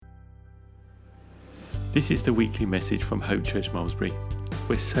This is the weekly message from Hope Church Malmesbury.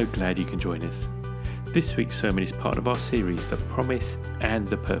 We're so glad you can join us. This week's sermon is part of our series, The Promise and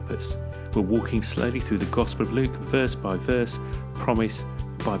the Purpose. We're walking slowly through the Gospel of Luke, verse by verse, promise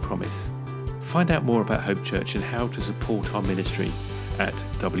by promise. Find out more about Hope Church and how to support our ministry at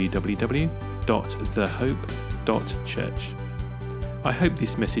www.thehope.church. I hope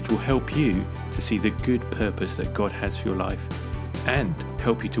this message will help you to see the good purpose that God has for your life and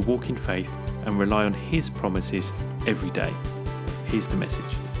help you to walk in faith and rely on His promises every day. Here's the message.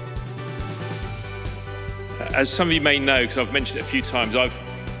 As some of you may know, because I've mentioned it a few times, I've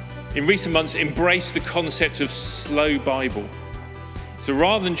in recent months embraced the concept of slow Bible. So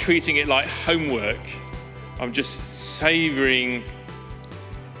rather than treating it like homework, I'm just savouring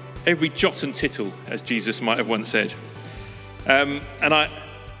every jot and tittle, as Jesus might have once said. In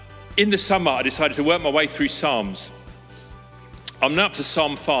the summer, I decided to work my way through Psalms. I'm now up to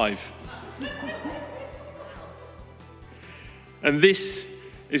Psalm 5. And this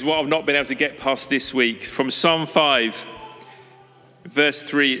is what I've not been able to get past this week. From Psalm 5, verse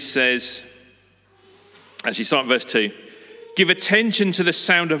 3, it says, actually start verse 2. Give attention to the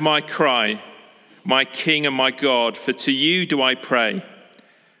sound of my cry, my King and my God, for to you do I pray.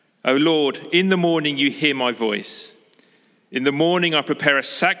 O Lord, in the morning you hear my voice. In the morning I prepare a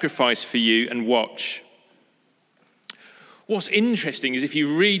sacrifice for you and watch. What's interesting is if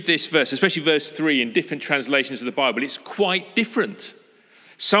you read this verse, especially verse 3 in different translations of the Bible, it's quite different.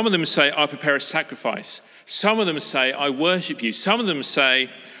 Some of them say, I prepare a sacrifice. Some of them say, I worship you. Some of them say,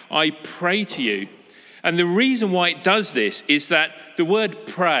 I pray to you. And the reason why it does this is that the word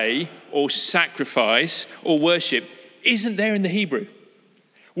pray or sacrifice or worship isn't there in the Hebrew.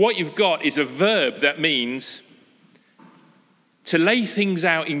 What you've got is a verb that means to lay things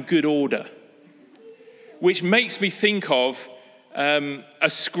out in good order, which makes me think of a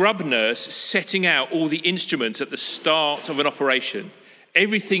scrub nurse setting out all the instruments at the start of an operation.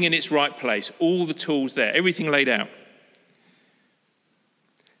 Everything in its right place, all the tools there, everything laid out.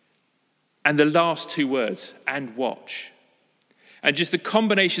 And the last two words, and watch. And just the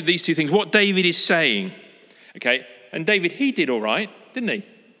combination of these two things, what David is saying, okay, and David, he did all right, didn't he?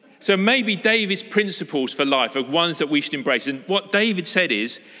 So maybe David's principles for life are ones that we should embrace. And what David said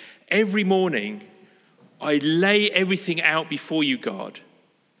is, every morning, I lay everything out before you, God,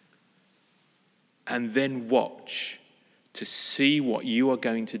 and then watch to see what you are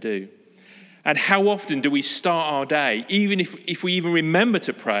going to do. And how often do we start our day, even if we even remember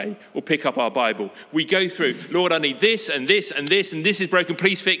to pray or pick up our Bible, we go through, Lord, I need this and this and this, and this is broken,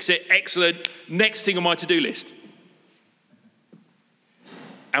 please fix it, excellent, next thing on my to-do list.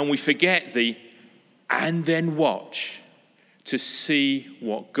 And we forget and then watch to see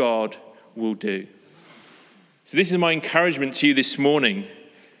what God will do. So this is my encouragement to you this morning.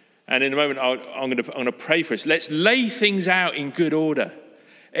 And in a moment, I'm going to pray for us. Let's lay things out in good order.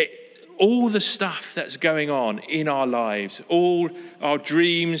 All the stuff that's going on in our lives, all our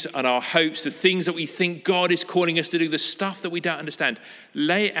dreams and our hopes, the things that we think God is calling us to do, the stuff that we don't understand,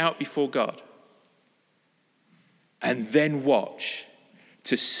 lay it out before God. And then watch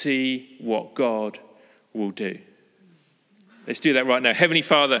to see what God will do. Let's do that right now. Heavenly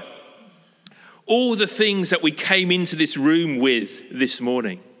Father, all the things that we came into this room with this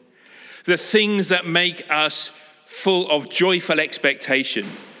morning, the things that make us full of joyful expectation,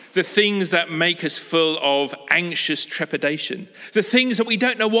 the things that make us full of anxious trepidation, the things that we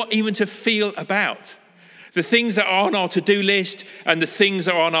don't know what even to feel about, the things that are on our to-do list and the things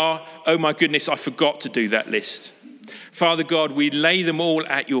that are on our, oh my goodness, I forgot to do that list. Father God, we lay them all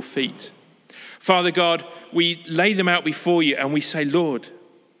at your feet. Father God, we lay them out before you and we say, Lord,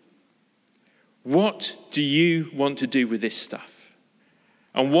 what do you want to do with this stuff?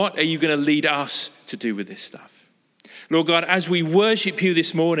 And what are you going to lead us to do with this stuff? Lord God, as we worship you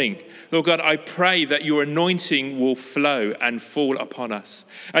this morning, Lord God, I pray that your anointing will flow and fall upon us.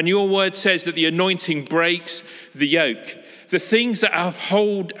 And your word says that the anointing breaks the yoke. The things that are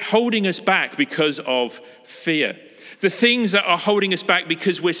holding us back because of fear, the things that are holding us back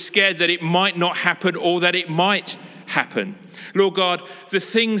because we're scared that it might not happen or that it might happen. Lord God, the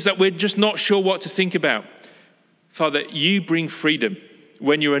things that we're just not sure what to think about. Father, you bring freedom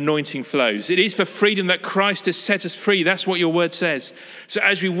when your anointing flows. It is for freedom that Christ has set us free. That's what your word says. So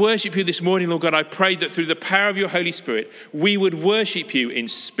as we worship you this morning, Lord God, I pray that through the power of your Holy Spirit, we would worship you in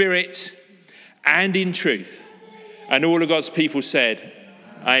spirit and in truth. And all of God's people said,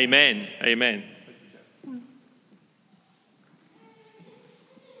 Amen. Amen.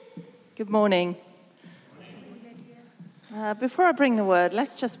 Good morning. Before I bring the word,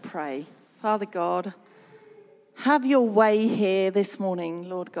 let's just pray. Father God, have your way here this morning,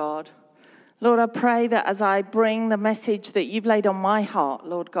 Lord God. Lord, I pray that as I bring the message that you've laid on my heart,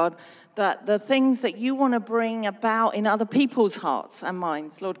 Lord God, that the things that you want to bring about in other people's hearts and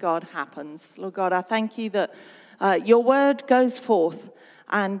minds, Lord God, happens. Lord God, I thank you that your word goes forth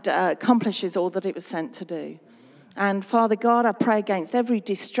and accomplishes all that it was sent to do. And Father God, I pray against every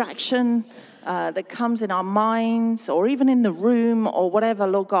distraction that comes in our minds or even in the room or whatever,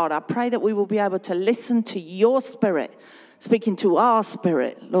 Lord God. I pray that we will be able to listen to your spirit, speaking to our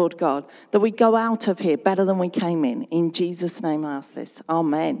spirit, Lord God, that we go out of here better than we came in. In Jesus' name I ask this.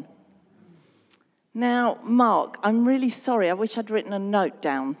 Amen. Now, Mark, I'm really sorry. I wish I'd written a note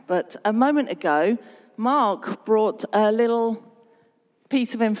down. But a moment ago, Mark brought a little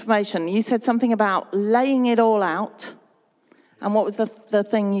piece of information. You said something about laying it all out. And what was the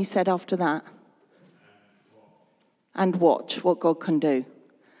thing you said after that? And watch what God can do.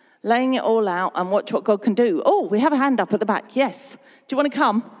 Laying it all out and watch what God can do. Oh, we have a hand up at the back. Yes. Do you want to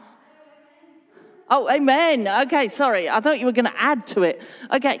come? Oh, amen. Okay, sorry. I thought you were going to add to it.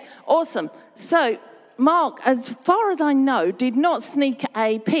 Okay, awesome. So, Mark, as far as I know, did not sneak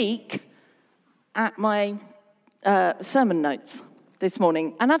a peek at my sermon notes this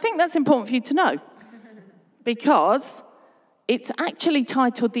morning. And I think that's important for you to know. Because it's actually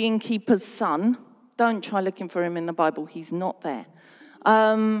titled The Innkeeper's Son. Don't try looking for him in the Bible. He's not there.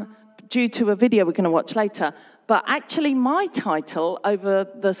 Due to a video we're going to watch later. But actually my title over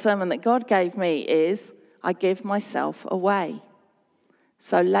the sermon that God gave me is, I Give Myself Away.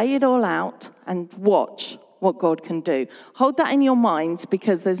 So lay it all out and watch what God can do. Hold that in your minds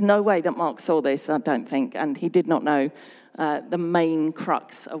because there's no way that Mark saw this, I don't think, and he did not know the main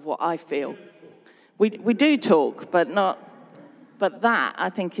crux of what I feel. We do talk, but that,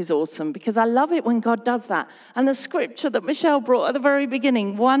 I think, is awesome because I love it when God does that. And the scripture that Michelle brought at the very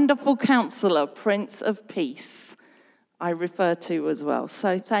beginning, Wonderful Counselor, Prince of Peace, I refer to as well.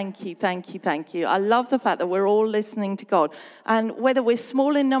 So thank you, thank you, thank you. I love the fact that we're all listening to God. And whether we're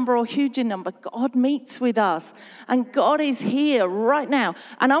small in number or huge in number, God meets with us. And God is here right now.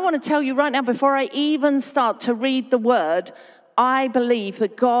 And I want to tell you right now, before I even start to read the word, I believe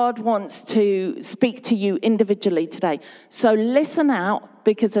that God wants to speak to you individually today. So listen out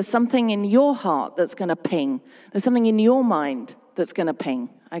because there's something in your heart that's going to ping. There's something in your mind that's going to ping.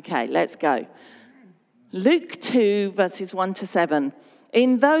 Okay, let's go. Luke 2, verses 1 to 7.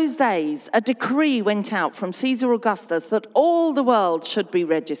 In those days, a decree went out from Caesar Augustus that all the world should be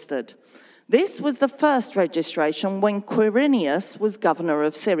registered. This was the first registration when Quirinius was governor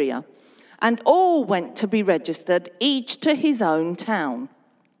of Syria. And all went to be registered, each to his own town.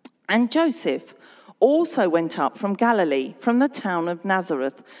 And Joseph also went up from Galilee, from the town of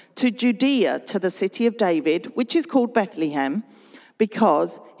Nazareth, to Judea, to the city of David, which is called Bethlehem,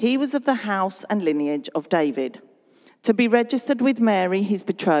 because he was of the house and lineage of David, to be registered with Mary, his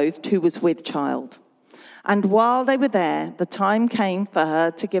betrothed, who was with child. And while they were there, the time came for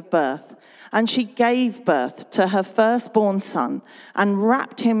her to give birth. And she gave birth to her firstborn son and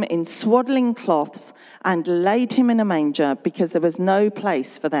wrapped him in swaddling cloths and laid him in a manger because there was no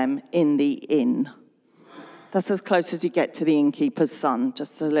place for them in the inn. That's as close as you get to the innkeeper's son.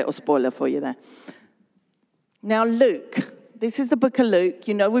 Just a little spoiler for you there. Now, Luke. This is the book of Luke.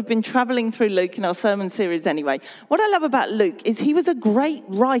 You know, we've been traveling through Luke in our sermon series anyway. What I love about Luke is he was a great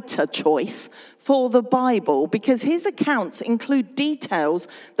writer choice for the Bible because his accounts include details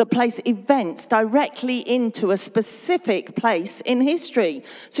that place events directly into a specific place in history.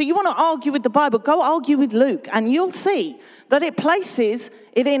 So you want to argue with the Bible, go argue with Luke, and you'll see that it places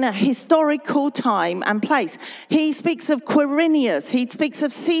it in a historical time and place. He speaks of Quirinius. He speaks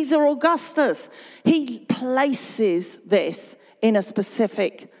of Caesar Augustus. He places this in a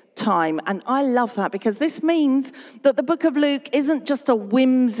specific time. And I love that because this means that the book of Luke isn't just a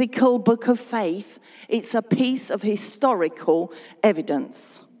whimsical book of faith. It's a piece of historical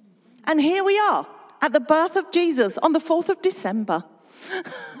evidence. And here we are at the birth of Jesus on the 4th of December.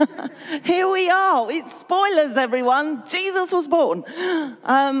 Here we are. It's spoilers, everyone. Jesus was born.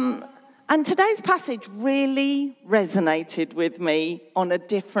 And today's passage really resonated with me on a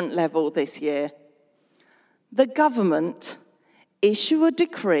different level this year. The government issue a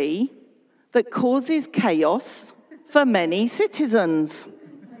decree that causes chaos for many citizens.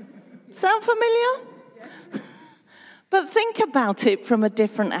 Sound familiar? But think about it from a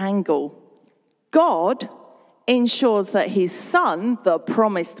different angle. God ensures that his son, the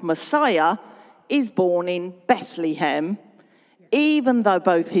promised Messiah, is born in Bethlehem, even though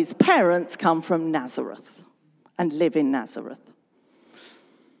both his parents come from Nazareth and live in Nazareth.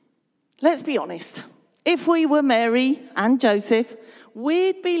 Let's be honest. If we were Mary and Joseph,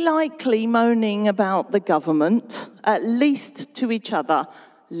 we'd be likely moaning about the government, at least to each other,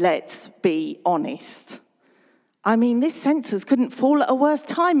 let's be honest. I mean, this census couldn't fall at a worse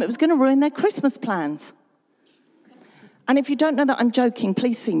time. It was going to ruin their Christmas plans. And if you don't know that I'm joking,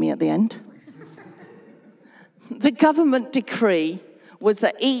 please see me at the end. The government decree was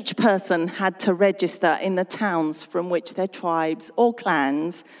that each person had to register in the towns from which their tribes or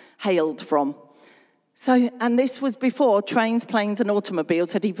clans hailed from. And this was before trains, planes, and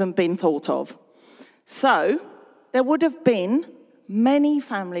automobiles had even been thought of. So there would have been many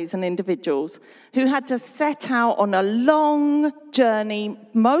families and individuals who had to set out on a long journey,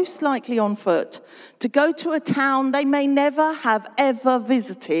 most likely on foot, to go to a town they may never have ever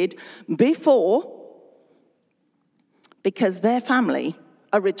visited before, because their family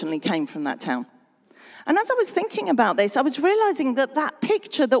originally came from that town. And as I was thinking about this, I was realizing that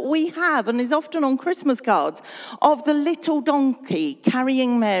picture that we have, and is often on Christmas cards, of the little donkey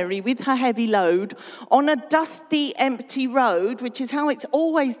carrying Mary with her heavy load on a dusty, empty road, which is how it's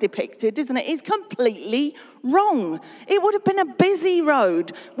always depicted, isn't it? Is completely wrong. It would have been a busy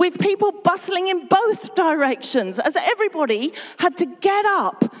road with people bustling in both directions as everybody had to get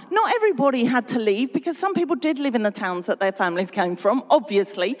up. Not everybody had to leave, because some people did live in the towns that their families came from,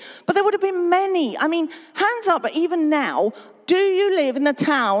 obviously, but there would have been many. I mean, hands up, even now, do you live in the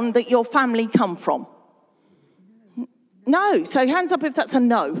town that your family come from? No. So hands up if that's a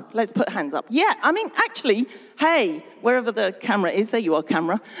no. Let's put hands up. Yeah, I mean, actually, hey, wherever the camera is, there you are,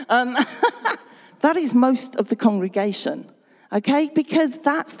 camera. That is most of the congregation, okay? Because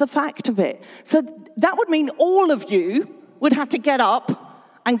that's the fact of it. So that would mean all of you would have to get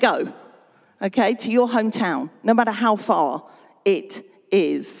up and go, okay, to your hometown, no matter how far it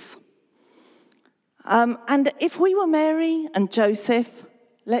is. And if we were Mary and Joseph,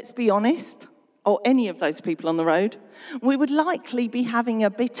 let's be honest, or any of those people on the road, we would likely be having a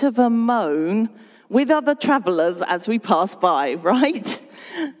bit of a moan with other travelers as we pass by, right?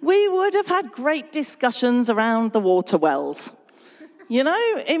 We would have had great discussions around the water wells. You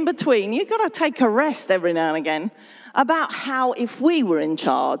know, in between, you've got to take a rest every now and again about how, if we were in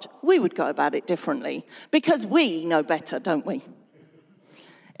charge, we would go about it differently. Because we know better, don't we?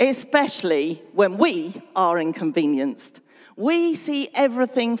 Especially when we are inconvenienced. We see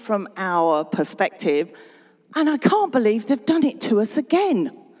everything from our perspective, and I can't believe they've done it to us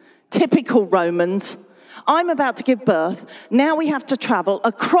again. Typical Romans. I'm about to give birth. Now we have to travel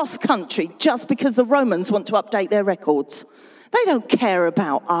across country just because the Romans want to update their records. They don't care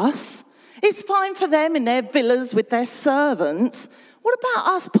about us. It's fine for them in their villas with their servants. What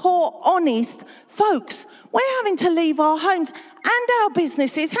about us poor, honest folks? We're having to leave our homes and our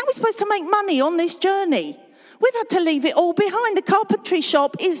businesses. How are we supposed to make money on this journey? We've had to leave it all behind. The carpentry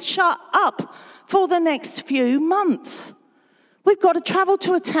shop is shut up for the next few months. We've got to travel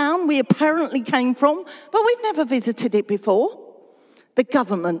to a town we apparently came from, but we've never visited it before. The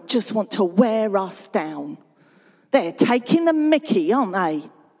government just want to wear us down. They're taking the mickey, aren't they?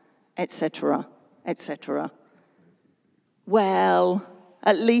 Etc., etc. Well,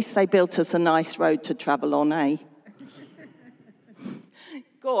 at least they built us a nice road to travel on, eh?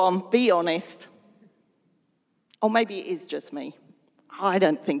 Go on, be honest. Or maybe it is just me. I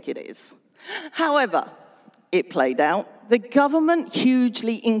don't think it is. However, it played out. The government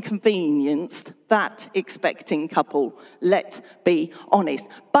hugely inconvenienced that expecting couple. Let's be honest.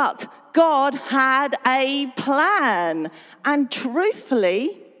 But God had a plan. And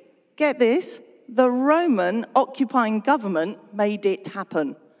truthfully, get this, the Roman occupying government made it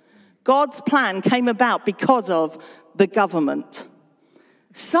happen. God's plan came about because of the government.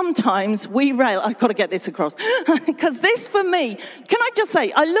 Sometimes we rail, I've got to get this across, because this for me, can I just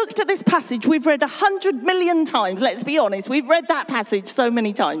say, I looked at this passage we've read 100 million times, let's be honest, we've read that passage so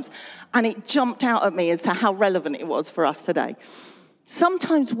many times, and it jumped out at me as to how relevant it was for us today.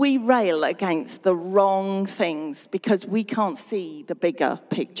 Sometimes we rail against the wrong things because we can't see the bigger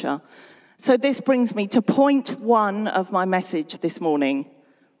picture. So this brings me to point one of my message this morning.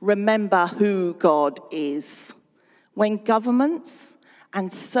 Remember who God is. When governments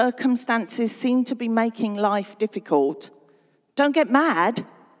and circumstances seem to be making life difficult, don't get mad,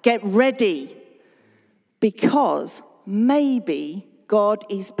 get ready. Because maybe God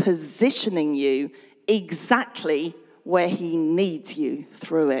is positioning you exactly where he needs you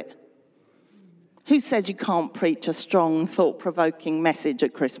through it. Who says you can't preach a strong, thought-provoking message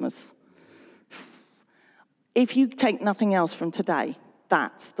at Christmas? If you take nothing else from today,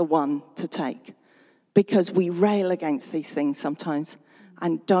 that's the one to take. Because we rail against these things sometimes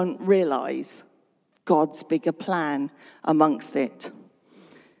and don't realize God's bigger plan amongst it.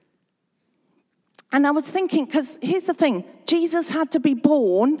 And I was thinking, because here's the thing, Jesus had to be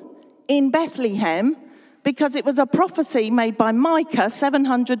born in Bethlehem because it was a prophecy made by Micah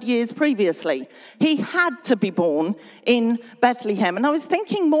 700 years previously. He had to be born in Bethlehem. And I was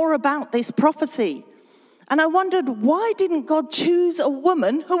thinking more about this prophecy. And I wondered, why didn't God choose a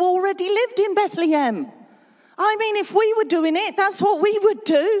woman who already lived in Bethlehem? I mean, if we were doing it, that's what we would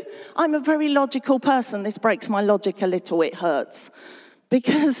do. I'm a very logical person. This breaks my logic a little. It hurts.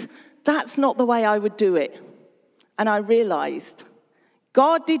 Because that's not the way I would do it. And I realized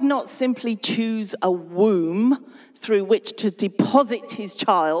God did not simply choose a womb through which to deposit his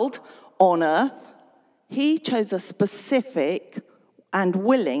child on earth. He chose a specific and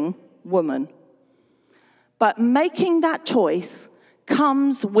willing woman. But making that choice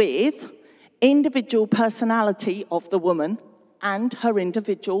comes with individual personality of the woman and her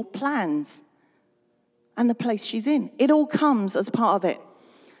individual plans and the place she's in. It all comes as part of it.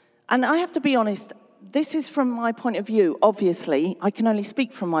 And I have to be honest, this is from my point of view. Obviously, I can only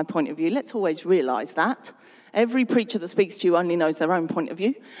speak from my point of view. Let's always realize that. Every preacher that speaks to you only knows their own point of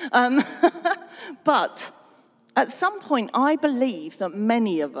view. But at some point, I believe that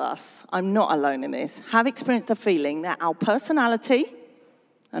many of us, I'm not alone in this, have experienced the feeling that our personality,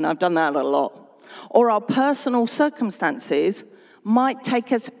 and I've done that a lot, or our personal circumstances might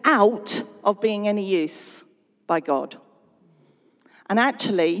take us out of being any use by God. And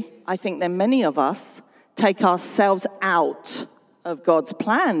actually, I think that many of us take ourselves out of God's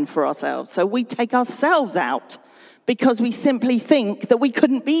plan for ourselves. So we take ourselves out because we simply think that we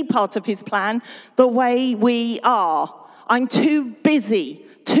couldn't be part of his plan the way we are. I'm too busy,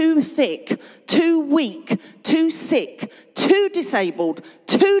 too thick, too weak, too sick, too disabled,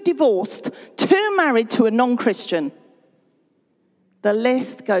 too divorced, too married to a non-Christian. The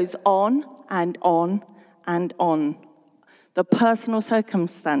list goes on and on and on. The personal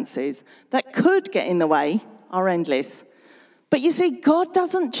circumstances that could get in the way are endless. But you see, God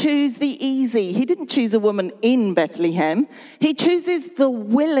doesn't choose the easy. He didn't choose a woman in Bethlehem. He chooses the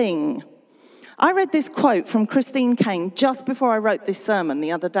willing. I read this quote from Christine Caine just before I wrote this sermon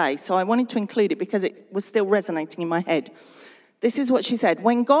the other day, so I wanted to include it because it was still resonating in my head. This is what she said.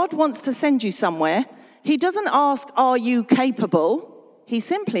 When God wants to send you somewhere, he doesn't ask, are you capable? He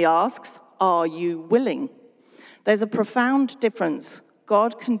simply asks, are you willing? There's a profound difference.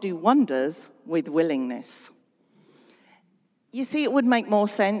 God can do wonders with willingness. You see, it would make more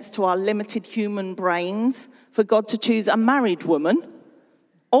sense to our limited human brains for God to choose a married woman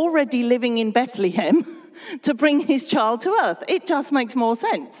already living in Bethlehem to bring his child to earth. It just makes more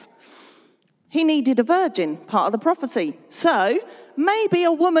sense. He needed a virgin, part of the prophecy. So maybe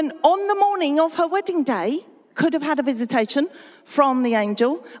a woman on the morning of her wedding day could have had a visitation from the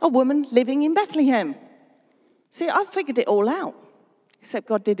angel, a woman living in Bethlehem. See, I figured it all out, except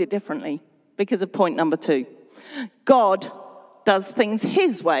God did it differently because of point number 2. God does things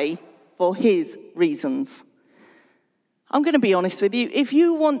his way for his reasons. I'm going to be honest with you. If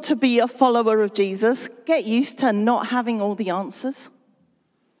you want to be a follower of Jesus, get used to not having all the answers.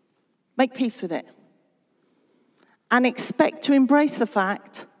 Make peace with it. And expect to embrace the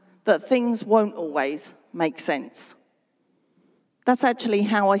fact that things won't always make sense. That's actually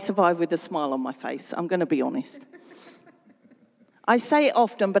how I survive with a smile on my face. I'm going to be honest. I say it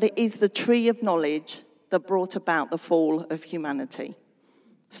often, but it is the tree of knowledge that brought about the fall of humanity.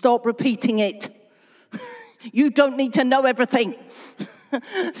 Stop repeating it. You don't need to know everything.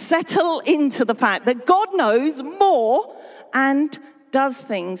 Settle into the fact that God knows more and does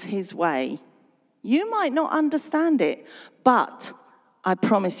things his way. You might not understand it, but I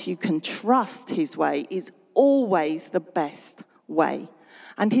promise you can trust his way is always the best way.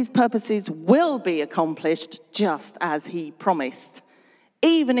 And his purposes will be accomplished just as he promised,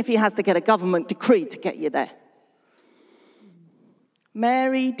 even if he has to get a government decree to get you there.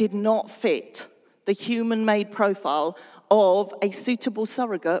 Mary did not fit the human-made profile of a suitable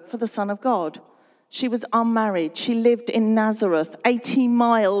surrogate for the Son of God. She was unmarried. She lived in Nazareth, 80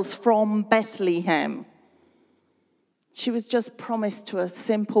 miles from Bethlehem. She was just promised to a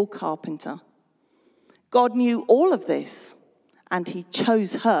simple carpenter. God knew all of this, and he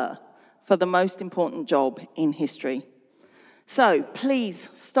chose her for the most important job in history. So please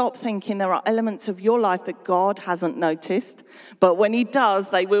stop thinking there are elements of your life that God hasn't noticed, but when he does,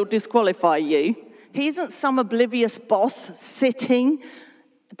 they will disqualify you. He isn't some oblivious boss sitting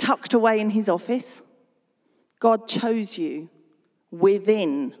tucked away in his office. God chose you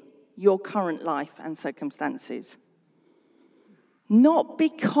within your current life and circumstances. Not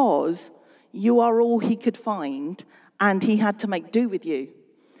because you are all he could find and he had to make do with you,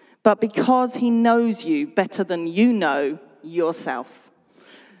 but because he knows you better than you know yourself.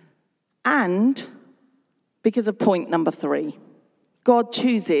 And because of point number 3, God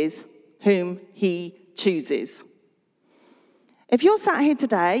chooses whom he chooses. If you're sat here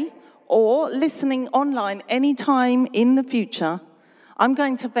today or listening online anytime in the future, I'm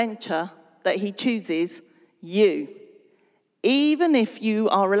going to venture that he chooses you, even if you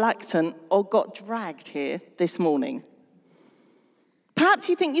are reluctant or got dragged here this morning. Perhaps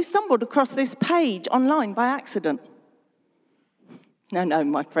you think you stumbled across this page online by accident. No,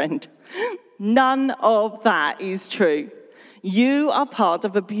 my friend. None of that is true. You are part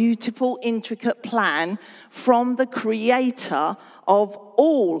of a beautiful, intricate plan from the Creator of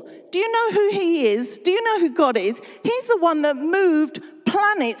all. Do you know who he is? Do you know who God is? He's the one that moved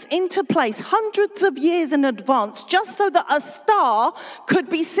planets into place hundreds of years in advance just so that a star could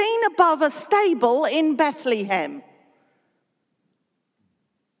be seen above a stable in Bethlehem.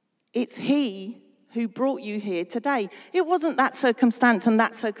 It's he who brought you here today. It wasn't that circumstance and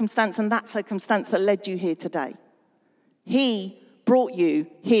that circumstance and that circumstance that led you here today. He brought you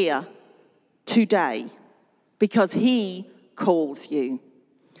here today because he calls you.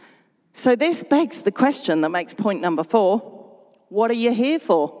 So this begs the question that makes point number 4. What are you here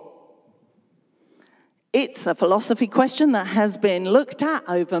for? It's a philosophy question that has been looked at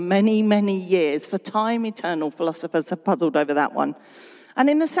over many, many years. For time eternal, philosophers have puzzled over that one. And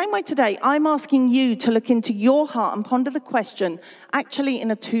in the same way today, I'm asking you to look into your heart and ponder the question actually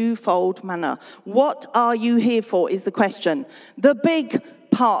in a twofold manner. What are you here for is the question. The big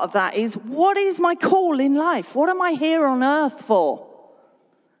part of that is, what is my call in life? What am I here on earth for?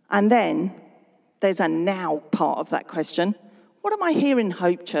 And then there's a now part of that question. What am I here in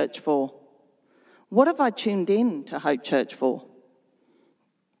Hope Church for? What have I tuned in to Hope Church for?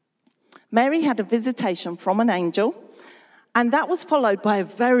 Mary had a visitation from an angel. And that was followed by a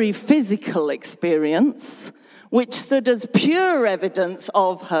very physical experience, which stood as pure evidence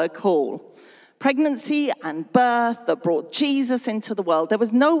of her call. Pregnancy and birth that brought Jesus into the world. There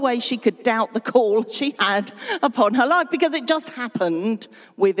was no way she could doubt the call she had upon her life because it just happened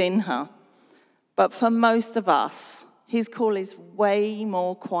within her. But for most of us, his call is way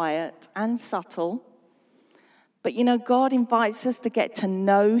more quiet and subtle. But you know, God invites us to get to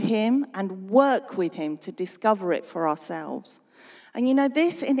know him and work with him to discover it for ourselves. And you know,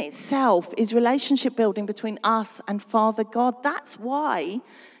 this in itself is relationship building between us and Father God. That's why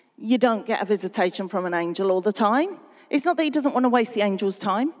you don't get a visitation from an angel all the time. It's not that he doesn't want to waste the angel's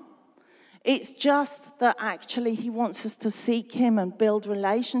time. It's just that actually he wants us to seek him and build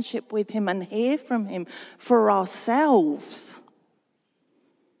relationship with him and hear from him for ourselves.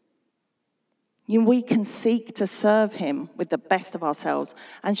 We can seek to serve him with the best of ourselves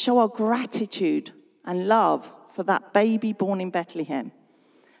and show our gratitude and love for that baby born in Bethlehem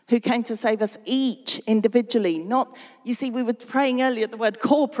who came to save us each individually. Not, you see, we were praying earlier the word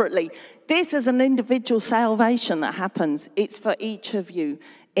corporately. This is an individual salvation that happens. It's for each of you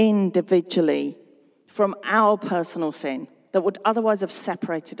individually from our personal sin that would otherwise have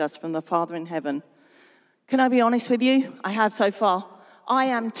separated us from the Father in heaven. Can I be honest with you? I have so far. I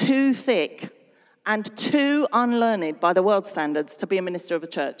am too thick and too unlearned by the world standards to be a minister of a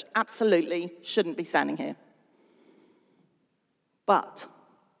church. Absolutely shouldn't be standing here. But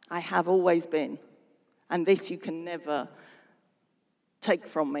I have always been, and this you can never take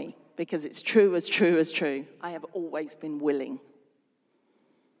from me because it's true as true as true. I have always been willing.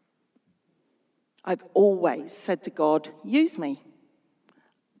 I've always said to God, use me.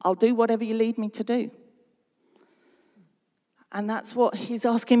 I'll do whatever you lead me to do. And that's what he's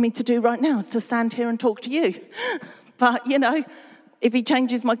asking me to do right now, is to stand here and talk to you. But, you know, if he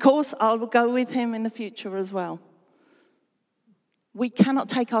changes my course, I'll go with him in the future as well. We cannot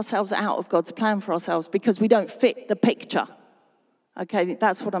take ourselves out of God's plan for ourselves because we don't fit the picture. Okay,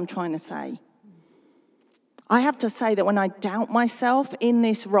 that's what I'm trying to say. I have to say that when I doubt myself in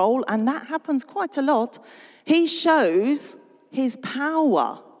this role, and that happens quite a lot, he shows his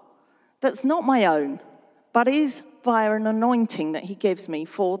power that's not my own, but is via an anointing that he gives me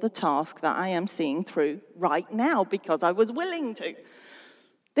for the task that I am seeing through right now because I was willing to.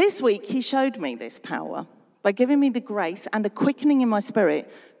 This week, he showed me this power by giving me the grace and a quickening in my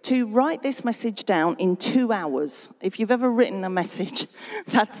spirit to write this message down in 2 hours. If you've ever written a message,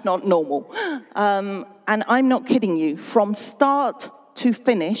 that's not normal. And I'm not kidding you. From start to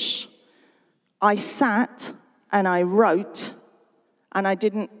finish, I sat and I wrote. And I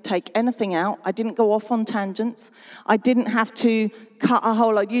didn't take anything out. I didn't go off on tangents. I didn't have to cut a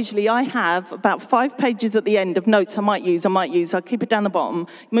whole lot. Usually I have about 5 pages at the end of notes I might use. I'll keep it down the bottom,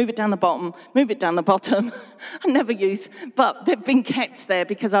 move it down the bottom, move it down the bottom. I never use, but they've been kept there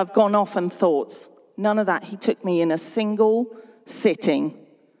because I've gone off on thoughts. None of that. He took me in a single sitting,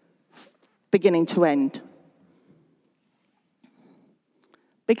 beginning to end.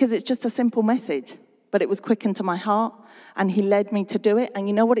 Because it's just a simple message. but it was quickened to my heart, and he led me to do it. And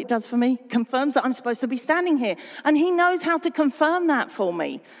you know what it does for me? Confirms that I'm supposed to be standing here. And he knows how to confirm that for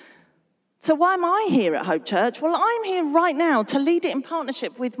me. So why am I here at Hope Church? Well, I'm here right now to lead it in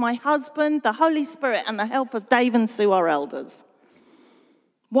partnership with my husband, the Holy Spirit, and the help of Dave and Sue, our elders.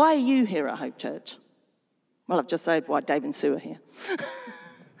 Why are you here at Hope Church? Well, I've just said why Dave and Sue are here.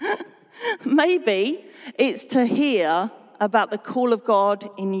 Maybe it's to hear about the call of God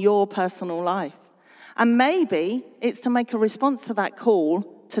in your personal life. And maybe it's to make a response to that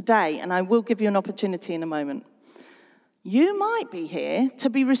call today, and I will give you an opportunity in a moment. You might be here to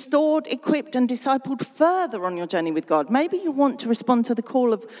be restored, equipped, and discipled further on your journey with God. Maybe you want to respond to the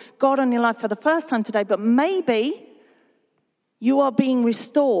call of God on your life for the first time today, but maybe you are being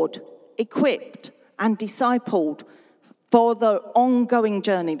restored, equipped, and discipled for the ongoing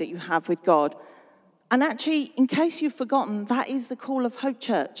journey that you have with God. And actually, in case you've forgotten, that is the call of Hope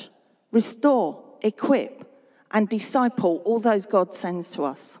Church. Restore, equip, and disciple all those God sends to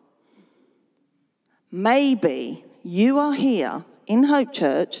us. Maybe you are here in Hope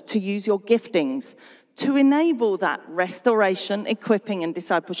Church to use your giftings to enable that restoration, equipping, and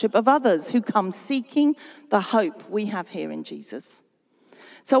discipleship of others who come seeking the hope we have here in Jesus.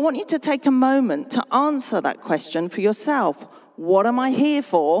 So I want you to take a moment to answer that question for yourself. What am I here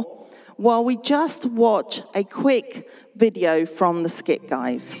for? While we just watch a quick video from the Skit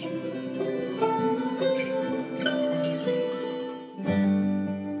Guys.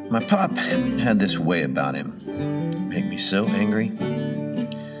 My pop had this way about him. Make me so angry.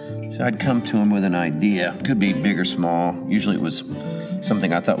 So I'd come to him with an idea. Could be big or small. Usually it was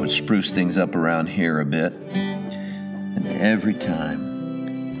something I thought would spruce things up around here a bit. And every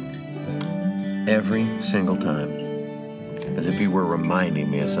single time, as if he were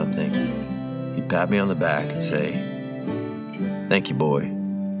reminding me of something, he'd pat me on the back and say, "Thank you, boy."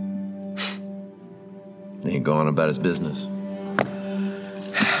 Then he'd go on about his business.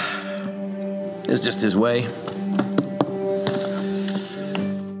 It's just his way.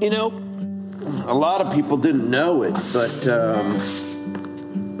 You know, a lot of people didn't know it, but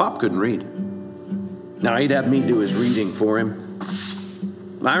Bob couldn't read. Now, he'd have me do his reading for him.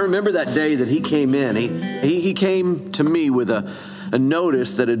 I remember that day that he came in. He came to me with a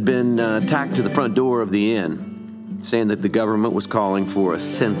notice that had been tacked to the front door of the inn, saying that the government was calling for a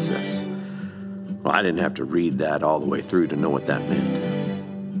census. Well, I didn't have to read that all the way through to know what that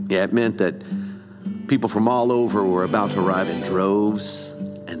meant. Yeah, it meant that people from all over were about to arrive in droves,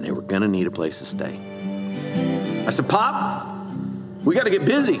 and they were going to need a place to stay. I said, "Pop, we got to get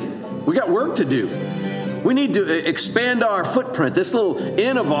busy. We got work to do. We need to expand our footprint. This little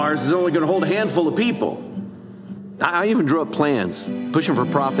inn of ours is only going to hold a handful of people." I even drew up plans, pushing for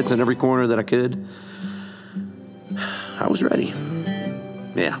profits in every corner that I could. I was ready.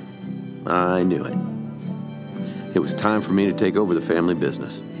 Yeah, I knew it. It was time for me to take over the family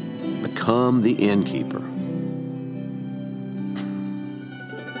business, become the innkeeper.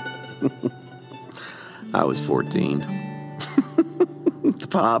 I was 14. The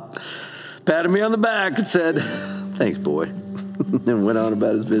Pop patted me on the back and said, "Thanks, boy," and went on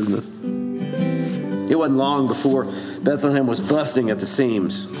about his business. It wasn't long before Bethlehem was busting at the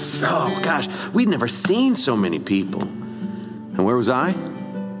seams. Oh, gosh, we'd never seen so many people. And where was I?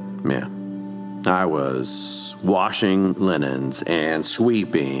 Yeah, I was washing linens and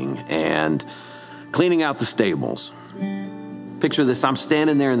sweeping and cleaning out the stables. Picture this, I'm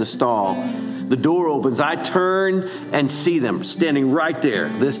standing there in the stall. The door opens, I turn and see them standing right there.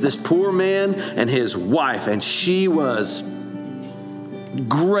 This poor man and his wife, and she was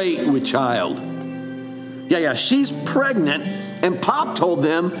great with child. Yeah, she's pregnant, and Pop told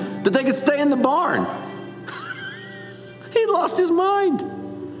them that they could stay in the barn. He lost his mind.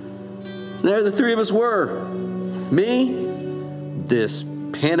 There the three of us were. Me, this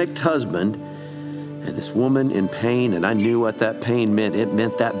panicked husband, and this woman in pain, and I knew what that pain meant. It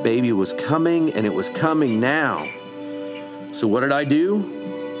meant that baby was coming, and it was coming now. So what did I do?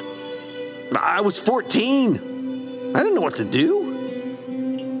 I was 14. I didn't know what to do.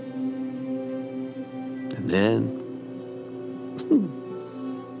 And then,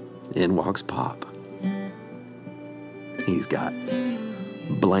 in walks Pop. He's got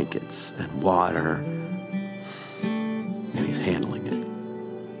blankets and water, and he's handling it.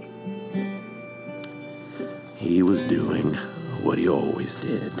 He was doing what he always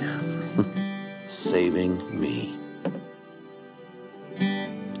did, saving me.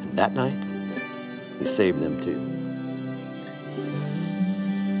 And that night, he saved them too.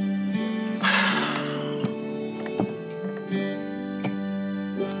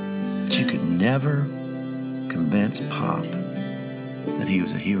 But you could never convince Pop that he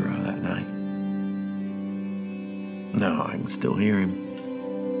was a hero that night. can still hear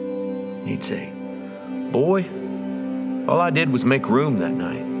him. He'd say, "Boy, all I did was make room that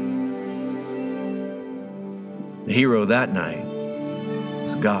night." The hero that night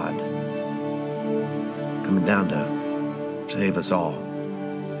was God, coming down to save us all.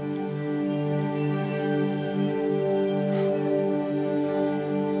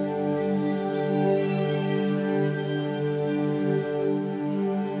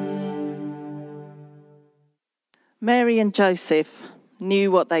 Mary and Joseph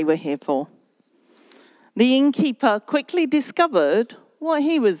knew what they were here for. The innkeeper quickly discovered what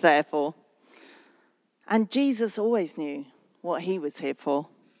he was there for. And Jesus always knew what he was here for,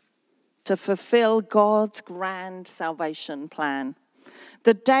 to fulfill God's grand salvation plan.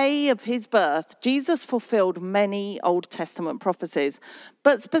 The day of his birth, Jesus fulfilled many Old Testament prophecies,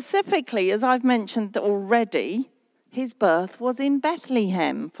 but specifically, as I've mentioned already, his birth was in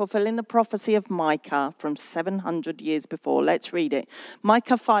Bethlehem, fulfilling the prophecy of Micah from 700 years before. Let's read it.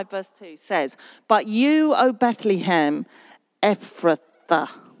 Micah 5 verse 2 says, "But you, O Bethlehem,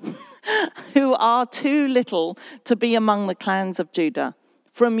 Ephrathah, who are too little to be among the clans of Judah,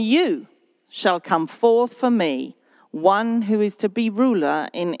 from you shall come forth for me one who is to be ruler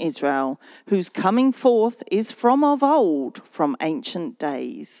in Israel, whose coming forth is from of old, from ancient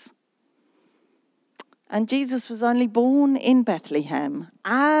days." And Jesus was only born in Bethlehem,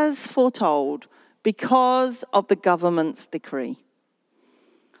 as foretold, because of the government's decree.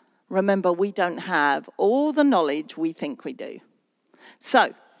 Remember, we don't have all the knowledge we think we do.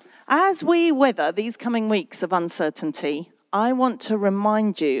 So, as we weather these coming weeks of uncertainty, I want to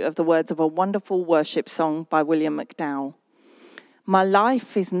remind you of the words of a wonderful worship song by William McDowell. "My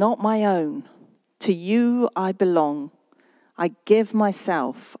life is not my own. To you I belong. I give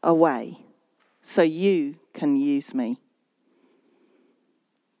myself away so you can use me."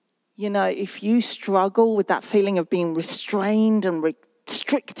 You know, if you struggle with that feeling of being restrained and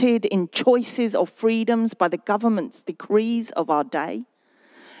restricted in choices or freedoms by the government's decrees of our day,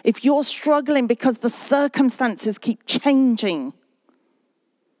 if you're struggling because the circumstances keep changing,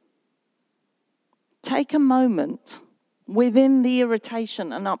 take a moment within the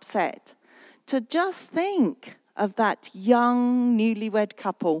irritation and upset to just think of that young newlywed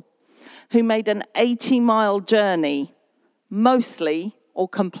couple who made an 80-mile journey, mostly or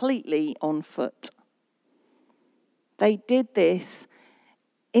completely on foot. They did this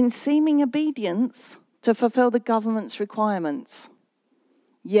in seeming obedience to fulfill the government's requirements.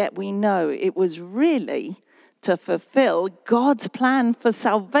 Yet we know it was really to fulfill God's plan for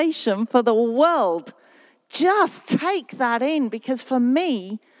salvation for the world. Just take that in, because for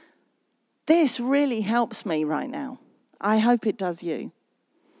me, this really helps me right now. I hope it does you.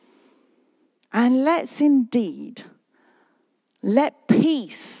 And let's indeed let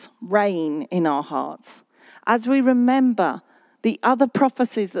peace reign in our hearts as we remember the other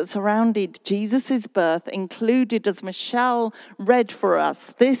prophecies that surrounded Jesus' birth, included, as Michelle read for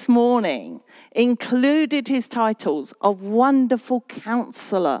us this morning, included his titles of Wonderful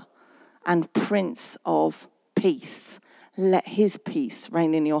Counselor and Prince of Peace. Let his peace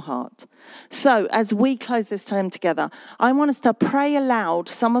reign in your heart. So as we close this time together, I want us to pray aloud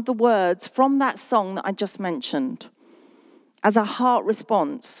some of the words from that song that I just mentioned as a heart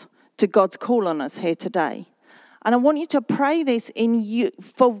response to God's call on us here today. And I want you to pray this in you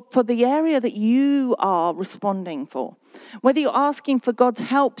for the area that you are responding for. Whether you're asking for God's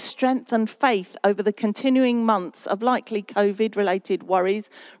help, strength, and faith over the continuing months of likely COVID-related worries,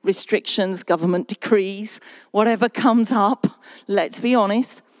 restrictions, government decrees, whatever comes up, let's be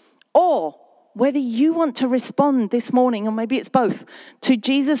honest, or whether you want to respond this morning, or maybe it's both, to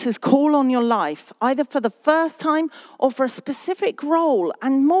Jesus' call on your life, either for the first time or for a specific role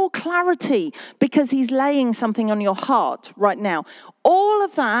and more clarity because he's laying something on your heart right now. All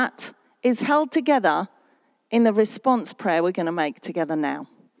of that is held together in the response prayer we're going to make together now.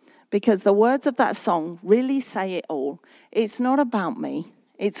 Because the words of that song really say it all. It's not about me.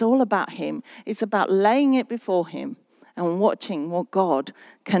 It's all about him. It's about laying it before him and watching what God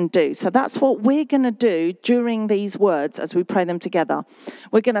can do. So that's what we're going to do during these words as we pray them together.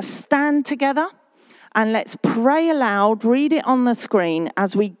 We're going to stand together and let's pray aloud, read it on the screen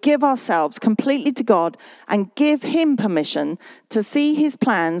as we give ourselves completely to God and give him permission to see his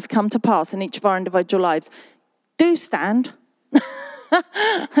plans come to pass in each of our individual lives. Do stand.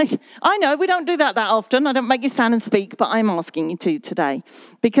 I know we don't do that often. I don't make you stand and speak, but I'm asking you to today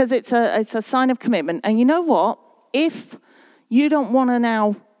because it's a sign of commitment. And you know what? If you don't want to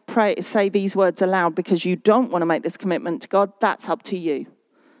now say these words aloud because you don't want to make this commitment to God, that's up to you,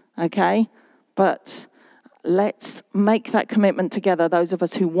 okay? But let's make that commitment together, those of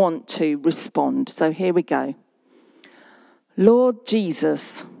us who want to respond. So here we go. Lord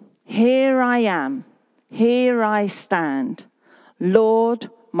Jesus, here I am, here I stand. Lord,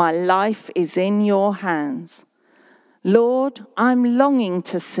 my life is in your hands. Lord, I'm longing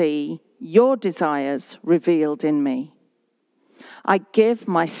to see your desires revealed in me. I give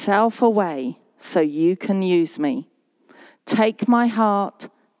myself away so you can use me. Take my heart,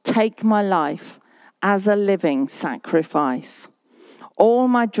 take my life as a living sacrifice. All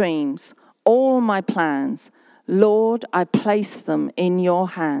my dreams, all my plans, Lord, I place them in your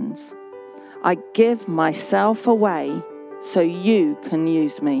hands. I give myself away so you can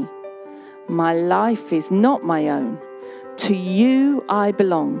use me. My life is not my own. To you I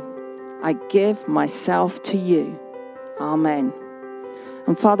belong. I give myself to you. Amen.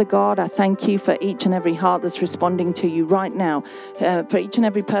 And Father God, I thank you for each and every heart that's responding to you right now, for each and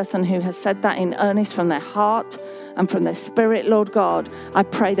every person who has said that in earnest from their heart and from their spirit, Lord God. I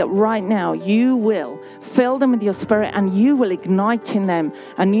pray that right now you will fill them with your spirit and you will ignite in them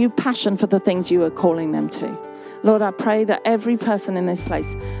a new passion for the things you are calling them to. Lord, I pray that every person in this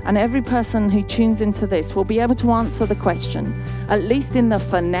place and every person who tunes into this will be able to answer the question, at least in the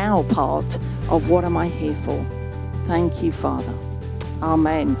for now part of what am I here for? Thank you, Father.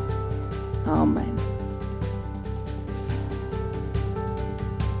 Amen. Amen.